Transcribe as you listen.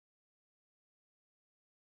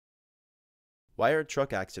Why are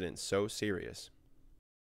truck accidents so serious?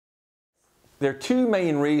 There are two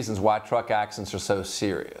main reasons why truck accidents are so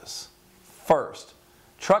serious. First,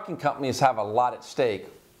 trucking companies have a lot at stake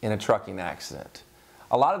in a trucking accident.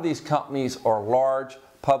 A lot of these companies are large,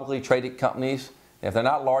 publicly traded companies. If they're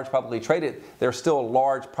not large, publicly traded, they're still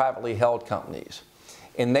large, privately held companies.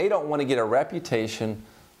 And they don't want to get a reputation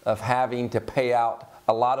of having to pay out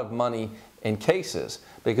a lot of money in cases,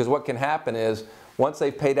 because what can happen is once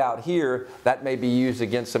they've paid out here, that may be used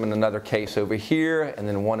against them in another case over here, and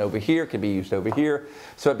then one over here can be used over here.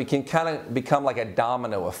 So it can kind of become like a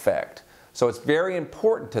domino effect. So it's very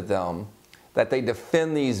important to them that they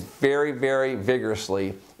defend these very, very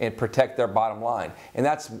vigorously and protect their bottom line. And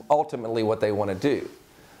that's ultimately what they want to do.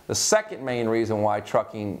 The second main reason why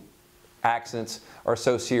trucking accidents are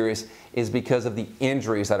so serious is because of the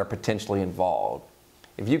injuries that are potentially involved.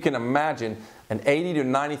 If you can imagine an 80 to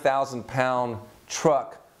 90,000 pound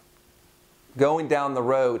truck going down the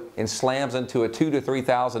road and slams into a 2 to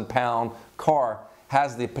 3,000 pound car,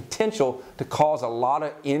 has the potential to cause a lot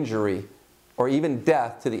of injury or even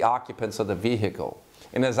death to the occupants of the vehicle.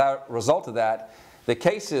 And as a result of that, the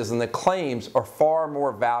cases and the claims are far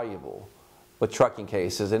more valuable with trucking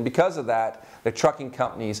cases. And because of that, the trucking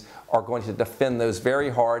companies are going to defend those very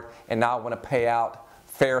hard and not want to pay out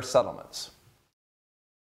fair settlements.